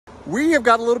we have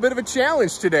got a little bit of a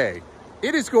challenge today.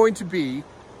 It is going to be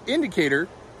indicator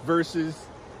versus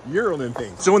Euro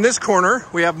nymphing. So in this corner,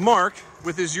 we have Mark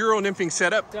with his Euro nymphing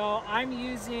setup. So I'm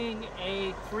using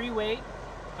a 3-weight,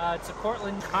 it's a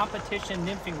Cortland competition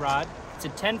nymphing rod. It's a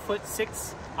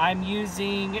 10'6". I'm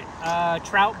using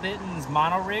Trout Bitten's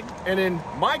mono rig. And in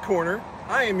my corner,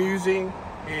 I am using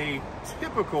a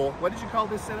typical, what did you call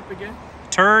this setup again?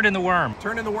 Turd in the worm.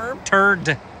 Turn in the worm?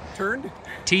 Turd. Turned?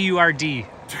 T-U-R-D.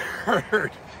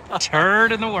 Turd.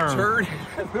 Turd in the worm. Turd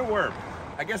in the worm.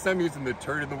 I guess I'm using the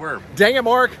turd in the worm. Dang it,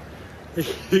 Mark.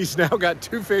 He's now got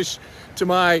 2 fish to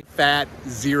my fat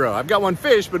 0. I've got 1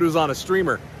 fish, but it was on a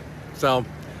streamer. So,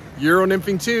 Euro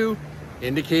nymphing 2,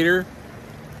 indicator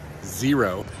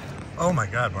 0. Oh my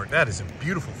God, Mark, that is a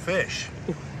beautiful fish.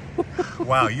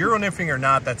 Wow, Euro nymphing or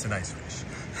not, that's a nice fish.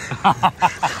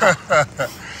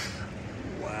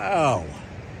 Wow,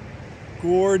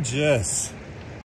 gorgeous.